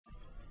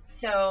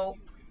So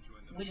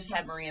we just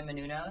had Maria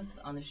Menounos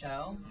on the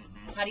show.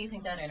 How do you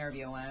think that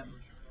interview went?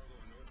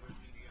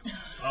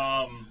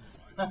 I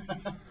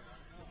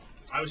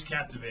was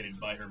captivated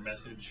by her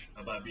message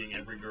about being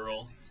every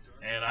girl,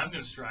 and I'm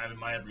going to strive in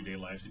my everyday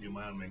life to do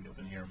my own makeup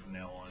and hair from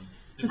now on.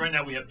 Because right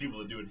now we have people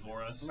that do it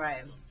for us.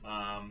 Right.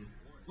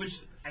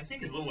 Which I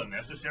think is a little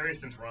unnecessary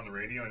since we're on the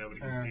radio and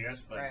nobody can see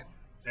us, but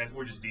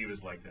we're just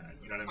divas like that.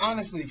 You know what I mean?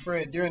 Honestly,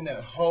 Fred, during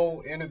that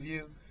whole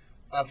interview,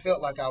 I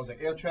felt like I was an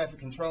air traffic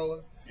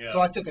controller, Yeah.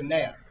 so I took a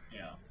nap.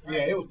 Yeah. Yeah,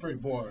 it was pretty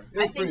boring. It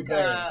was I pretty think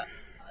bad.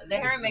 the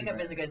hair and makeup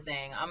is a good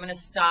thing. I'm going to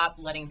stop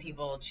letting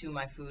people chew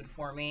my food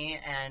for me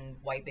and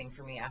wiping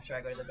for me after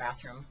I go to the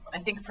bathroom. I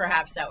think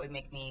perhaps that would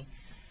make me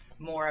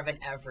more of an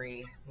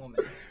every woman.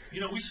 You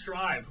know, we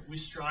strive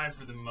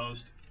for the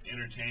most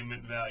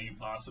entertainment value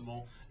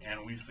possible,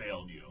 and we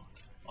failed you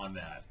on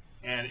that.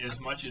 And as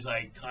much as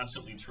I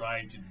constantly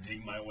tried to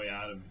dig my way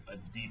out of a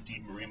deep,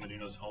 deep Maria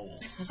Menounos hole,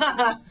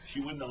 she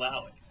wouldn't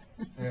allow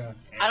it. Yeah.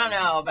 I don't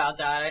know about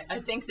that. I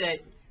think that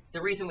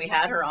the reason we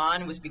had her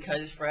on was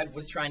because Fred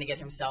was trying to get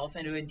himself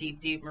into a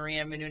deep, deep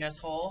Maria Menounos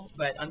hole,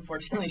 but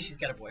unfortunately she's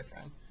got a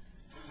boyfriend.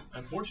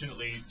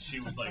 Unfortunately, she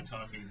was like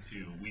talking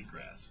to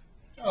Wheatgrass.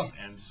 Oh.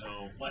 And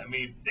so, I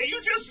mean,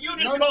 you just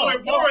No, call her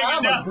boring.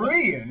 I'm enough.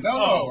 agreeing.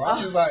 No,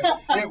 I was like,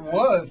 it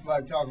was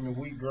like talking to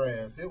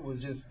Wheatgrass. It was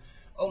just,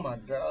 oh my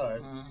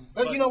God.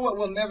 But you know what?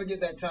 We'll never get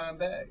that time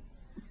back.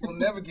 We'll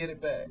never get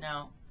it back.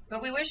 No.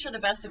 But we wish her the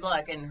best of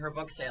luck in her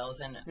book sales,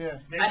 and Yeah.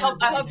 Maybe I hope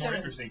it's more to.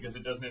 interesting because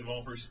it doesn't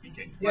involve her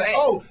speaking. Yeah. Right.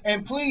 Oh,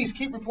 and please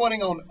keep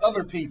reporting on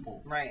other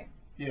people. Right.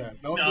 Yeah.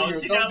 Don't No, do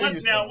see, your, now, don't do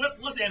yourself.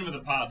 let's end with a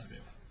positive.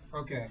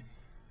 Okay.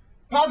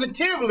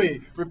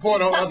 Positively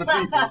report on other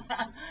people.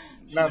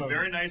 She's a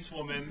very nice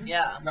woman.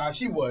 Yeah. Nah,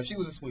 she was. She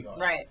was a sweetheart.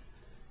 Right.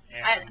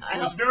 And I it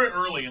was hope- very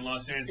early in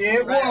Los Angeles.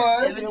 It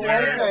was. It was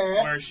there.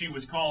 Where she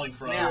was calling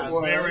from. Yeah. It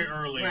was very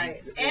early.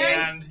 Right.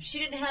 And she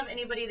didn't have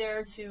anybody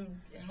there to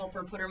help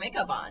her put her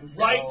makeup on.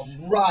 So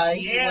Right.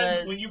 she And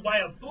was- when you buy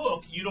a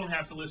book, you don't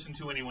have to listen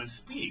to anyone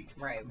speak.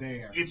 Right.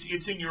 There.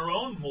 It's in your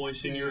own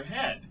voice in your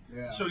head.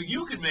 Yeah. So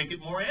you could make it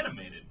more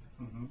animated.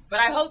 But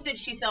I hope that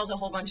she sells a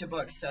whole bunch of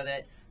books so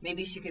that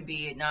maybe she could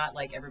be not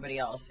like everybody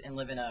else and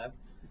live in a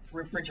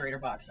refrigerator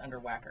box under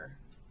Whacker.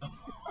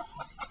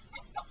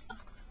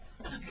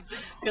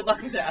 Good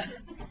luck with that.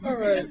 All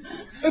right.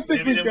 I think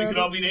Maybe then we got could it.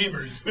 all be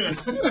neighbors.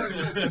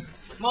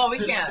 Well, we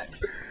can't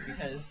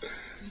because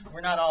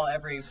we're not all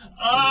every.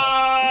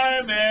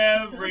 I'm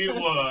every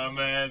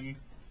woman.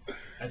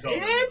 That's all.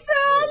 It's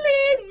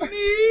only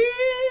me.